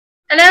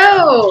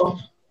Hello.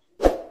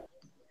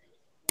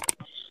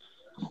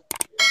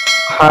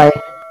 Hi,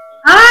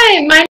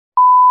 Hi,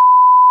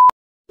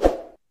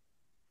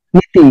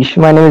 Nitish.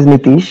 My name is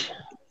Nitish.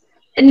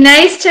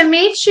 nice to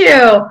meet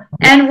you.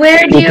 And where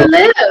do You you too.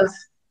 live?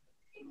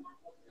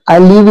 I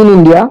live in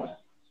India.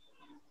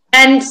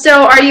 And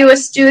so are you a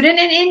student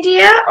in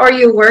India or are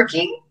you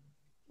working?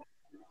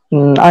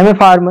 I'm a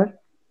farmer.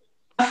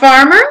 A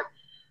farmer?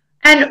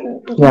 And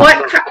Yeah.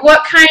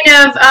 what kind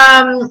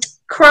of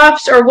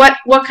crops or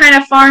what kind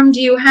of farm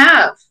do you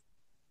have?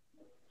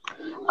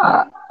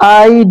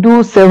 I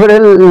do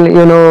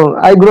several,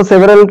 I grow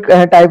several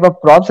type of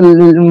crops,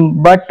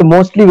 but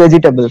mostly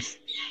vegetables.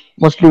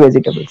 Mostly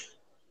vegetables.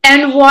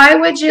 And why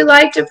would you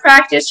like to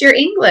practice your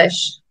English?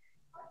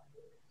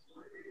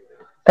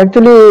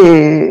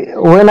 Actually,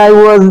 when I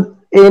was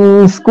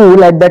in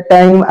school at that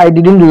time, I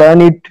didn't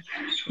learn it,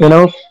 you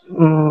know,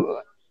 mm,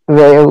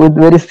 with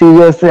very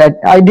serious.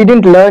 I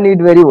didn't learn it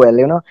very well,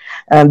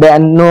 and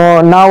then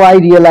no, now I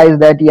realize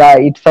that yeah,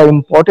 it's an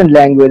important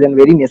language and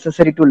very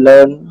necessary to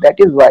learn. That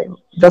is why,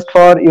 just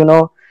for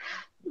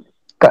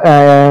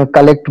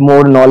collect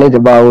more knowledge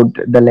about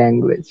the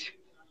language.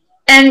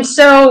 And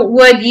so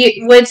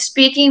would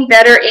speaking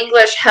better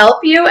English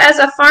help you as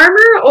a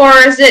farmer or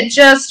is it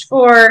just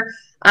for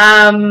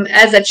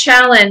as a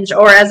challenge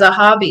or as a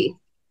hobby?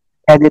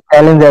 As a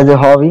challenge, as a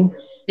hobby.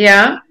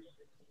 Yeah.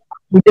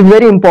 It is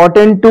very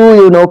important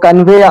to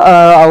convey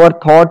our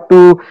thought to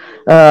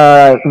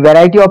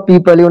variety of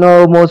people.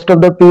 Most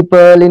of the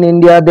people in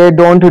India, they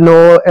don't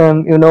know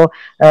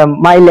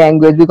my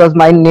language, because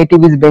my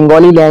native is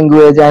Bengali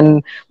language,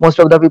 and most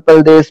of the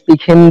people, they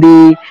speak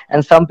Hindi,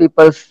 and some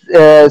people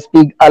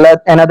speak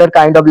another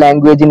kind of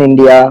language in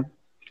India.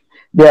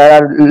 There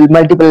are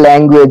multiple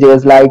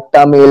languages like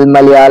Tamil,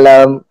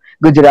 Malayalam,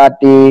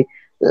 Gujarati,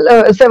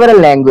 several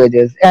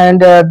languages, and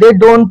they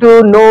don't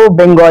know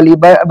Bengali,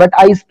 but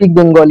I speak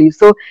Bengali.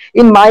 So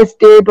in my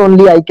state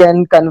only, I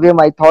can convey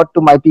my thought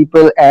to my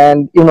people.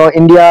 And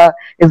India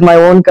is my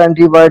own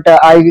country, but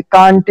I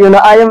can't.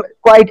 I am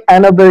quite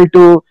unable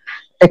to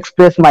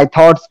express my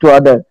thoughts to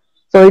other.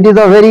 So it is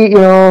a very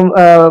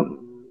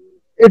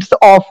it's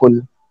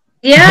awful.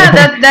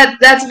 Yeah,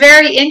 that's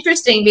very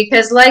interesting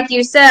because like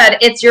you said,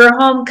 it's your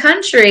home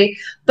country,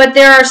 but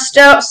there are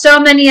so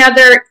many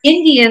other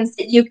Indians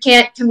that you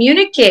can't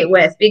communicate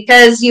with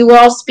because you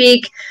all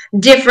speak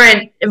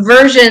different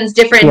versions,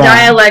 different Yeah.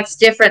 dialects,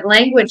 different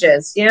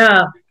languages.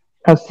 Yeah.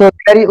 So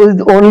there is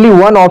only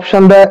one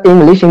option, the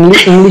English.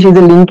 English is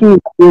a linking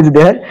language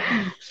there.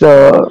 So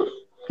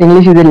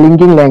English is a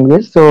linking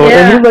language. So Yeah.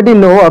 everybody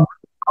know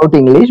about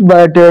English,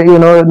 but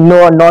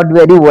no, not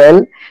very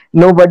well.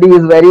 Nobody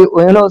is very,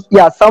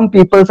 yeah. Some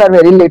peoples are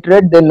very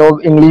literate. They know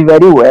English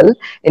very well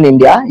in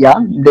India. Yeah,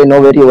 they know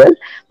very well.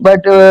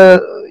 But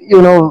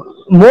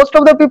most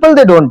of the people,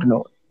 they don't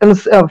know. And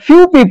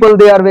few people,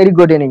 they are very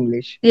good in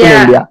English in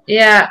Yeah. India.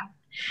 Yeah.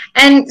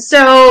 And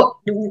so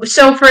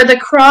for the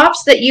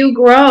crops that you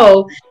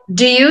grow,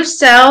 do you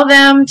sell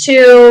them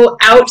to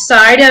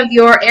outside of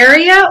your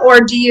area or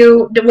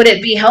would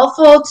it be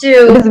helpful It to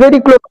is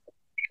very close.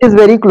 It is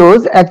very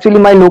close. Actually,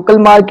 my local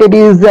market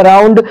is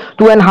around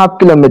 2.5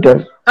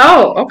 kilometers.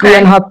 Oh, Two and a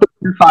okay. half to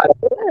far,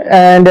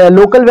 and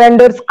local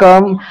vendors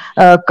come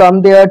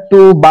there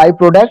to buy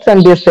products,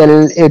 and they sell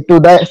it to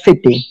the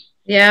city,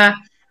 Yeah.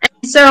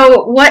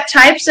 So what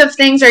types of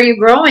things are you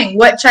growing?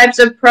 What types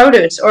of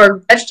produce or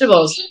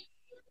vegetables?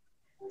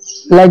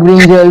 like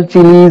brinjal,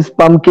 chilies,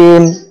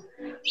 pumpkin,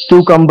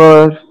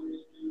 cucumber,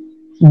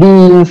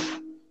 beans.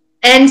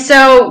 And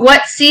so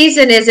what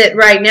season is it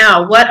right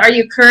now? What are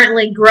you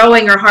currently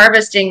growing or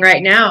harvesting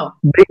right now?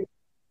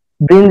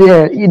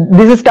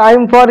 This is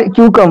time for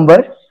cucumber.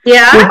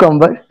 Yeah?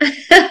 Cucumber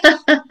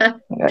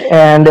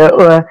and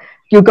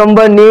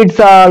cucumber needs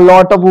a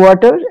lot of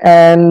water,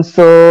 and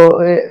so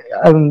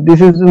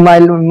this is my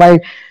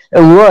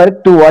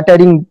work to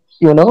watering.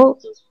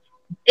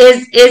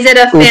 Is it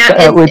a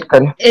With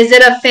with is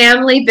it a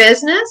family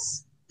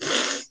business?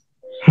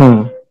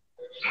 hmm,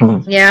 hmm.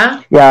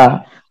 Yeah.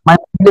 Yeah, my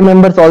family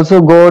members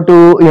also go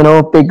to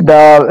pick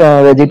the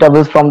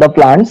vegetables from the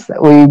plants.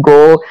 We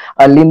go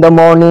early in the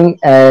morning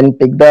and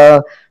pick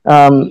the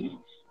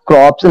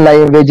crops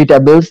like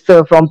vegetables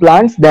from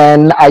plants.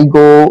 Then I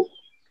go,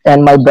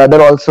 and my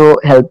brother also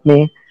help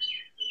me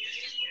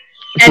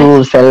And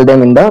to sell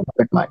them in the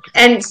market.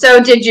 and so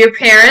did your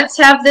parents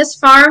have this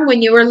farm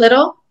when you were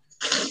little?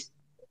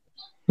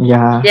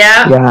 Yeah,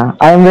 Yeah. yeah,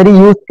 I am very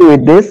used to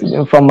it, this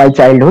from my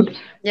childhood.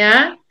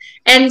 Yeah.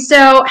 And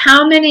so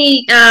how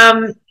many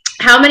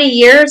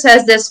years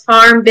has this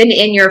farm been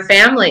in your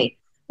family?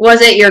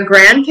 Was it your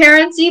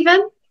grandparents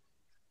even?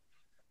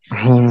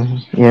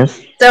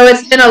 Yes. So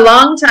it's been a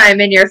long time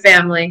in your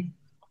family.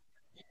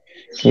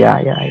 Yeah,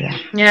 yeah, yeah.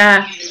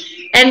 Yeah.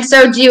 And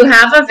so do you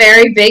have a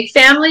very big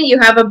family? You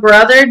have a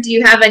brother? Do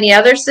you have any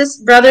other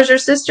brothers or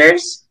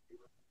sisters?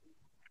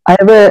 I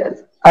have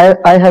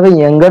I have a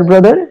younger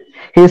brother.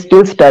 He's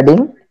still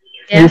studying.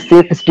 Yeah.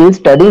 Still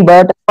studying,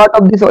 but part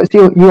of this,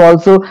 also, he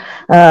also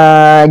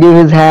give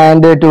his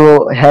hand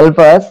to help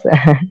us.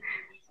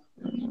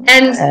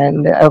 And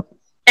And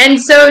And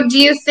so, do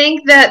you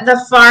think that the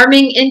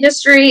farming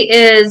industry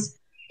is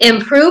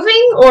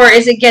improving or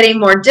is it getting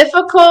more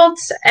difficult?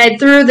 And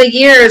through the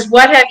years,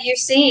 what have you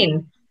seen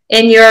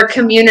in your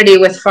community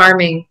with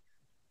farming?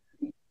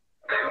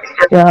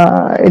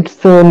 Yeah,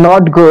 it's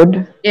not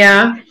good.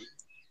 Yeah,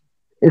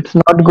 It's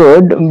not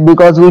good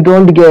because we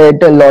don't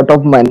get a lot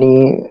of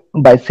money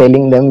by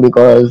selling them,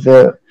 because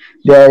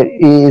there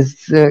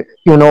is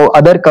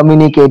other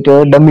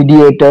communicator, the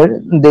mediator,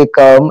 they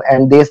come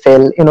and they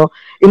sell,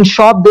 in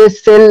shop they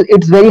sell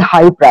it's very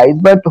high price.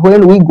 But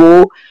when we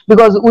go,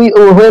 because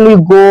when we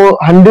go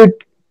 100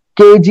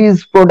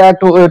 kgs product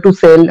to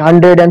sell,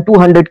 100 and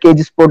 200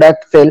 kgs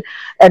product sell,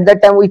 at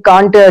that time we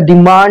can't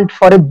demand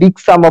for a big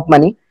sum of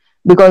money,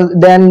 because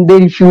then they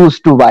refuse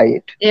to buy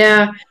it.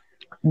 yeah,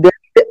 There,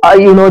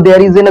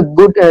 there is in a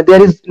good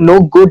there is no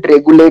good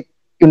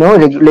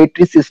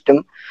regulatory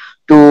system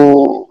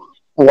to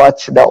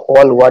watch the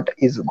all what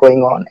is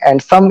going on.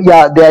 And some,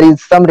 yeah, there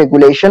is some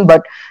regulation,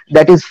 but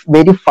that is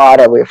very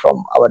far away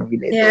from our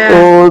village, yeah.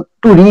 so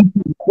to reach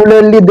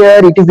regularly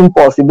there it is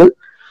impossible.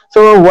 So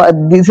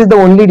this is the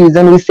only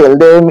reason we sell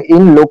them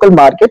in local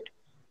market.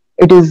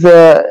 It is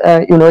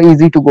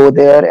easy to go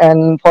there,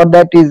 and for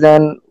that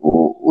reason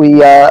we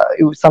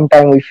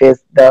sometimes we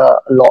face the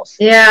loss.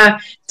 Yeah,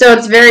 so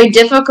it's very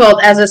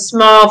difficult as a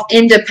small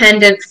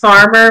independent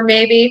farmer,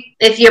 maybe.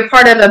 If you're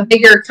part of a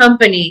bigger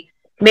company,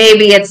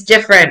 maybe it's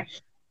different.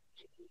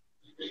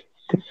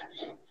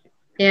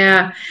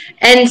 Yeah.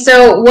 And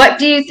so what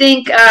do you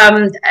think,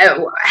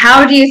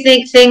 how do you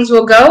think things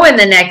will go in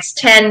the next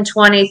 10,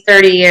 20,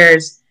 30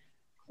 years?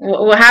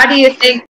 How do you think